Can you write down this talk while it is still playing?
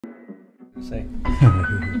Say.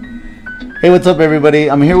 Hey, what's up, everybody?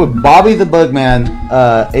 I'm here with Bobby the Bugman,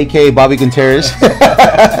 aka Bobby Gutierrez.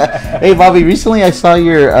 Hey, Bobby. Recently, I saw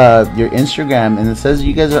your Instagram, and it says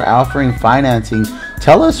you guys are offering financing.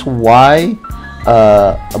 Tell us why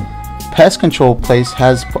a pest control place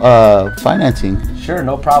has financing. Sure,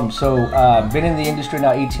 no problem. So, been in the industry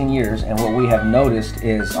now 18 years, and what we have noticed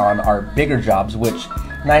is on our bigger jobs, which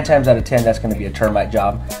 9 times out of 10, that's going to be a termite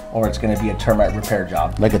job, or it's going to be a termite repair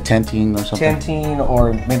job. Like a tenting or something? Tenting,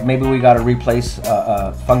 or maybe we got to replace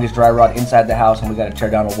a fungus dry rot inside the house, and we got to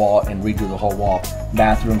tear down a wall and redo the whole wall.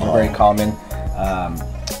 Bathrooms are very common.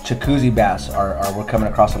 Jacuzzi baths we're coming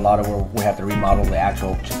across a lot of where we have to remodel the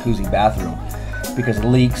actual jacuzzi bathroom because of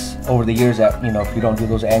leaks over the years that, if you don't do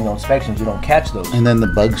those annual inspections, you don't catch those. And then the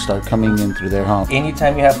bugs start coming in through their home.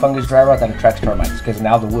 Anytime you have fungus dry rot, that attracts termites because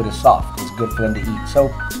now the wood is soft. It's good for them to eat.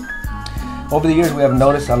 So over the years, we have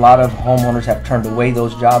noticed a lot of homeowners have turned away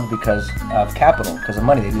those jobs because of capital, because of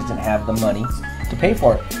money. They just didn't have the money to pay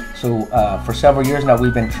for it. So for several years now,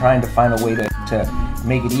 we've been trying to find a way to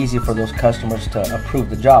make it easy for those customers to approve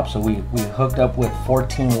the job. So we hooked up with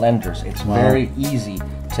 14 lenders. It's very easy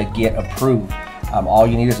to get approved. All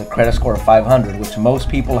you need is a credit score of 500, which most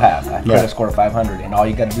people have, a credit score of 500, and all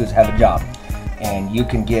you got to do is have a job. And you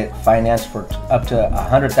can get financed for up to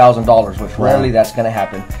 $100,000, which rarely that's going to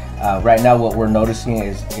happen. Right now, what we're noticing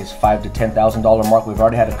is $5,000 to $10,000 mark. We've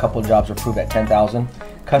already had a couple of jobs approved at $10,000.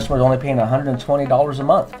 Customers only paying $120 a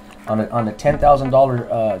month on a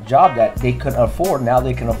 $10,000 job that they couldn't afford. Now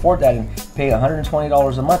they can afford that and pay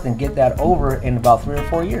 $120 a month and get that over in about 3 or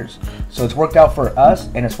 4 years. So it's worked out for us,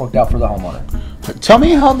 and it's worked out for the homeowner. Tell me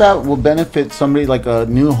how that will benefit somebody like a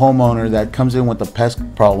new homeowner that comes in with a pest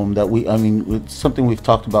problem that it's something we've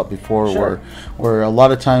talked about before, where a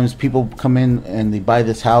lot of times people come in and they buy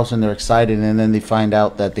this house and they're excited, and then they find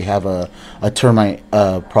out that they have a termite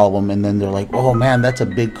problem, and then they're like, oh man, that's a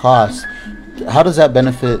big cost. How does that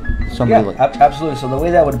benefit somebody? Absolutely. So the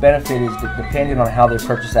way that would benefit is depending on how they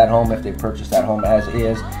purchase that home. If they purchase that home as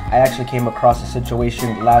is, I actually came across a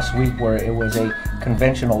situation last week where it was a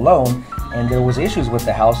conventional loan, and there was issues with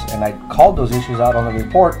the house, and I called those issues out on the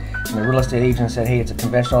report, and the real estate agent said, hey, it's a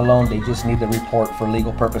conventional loan, they just need the report for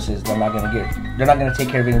legal purposes. They're not going to take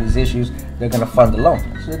care of any of these issues. They're going to fund the loan.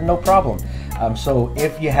 I said, no problem. So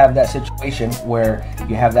if you have that situation where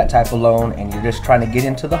you have that type of loan and you're just trying to get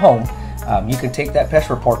into the home, you can take that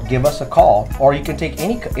pest report, give us a call, or you can take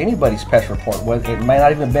anybody's pest report. It might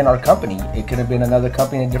not even have been our company. It could have been another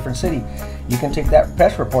company in a different city. You can take that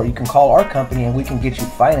pest report, you can call our company, and we can get you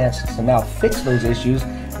financed to now fix those issues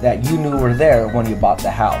that you knew were there when you bought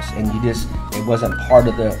the house, and it wasn't part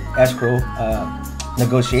of the escrow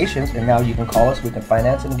negotiations, and now you can call us, we can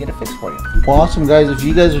finance it and get it fixed for you. Well, awesome, guys. If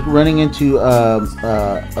you guys are running into a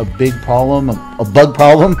big problem, a bug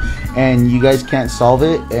problem, and you guys can't solve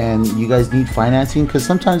it, and you guys need financing, because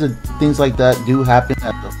sometimes things like that do happen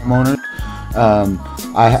at the homeowner.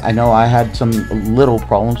 I know I had some little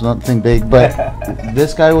problems, nothing big, but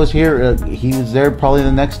this guy was here. He was there probably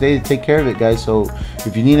the next day to take care of it, guys. So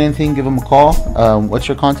if you need anything, give him a call. What's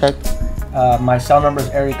your contact? My cell number is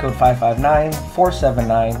area code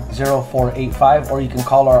 559-479-0485, or you can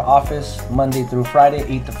call our office Monday through Friday,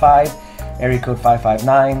 8 to 5, area code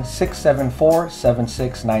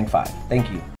 559-674-7695. Thank you.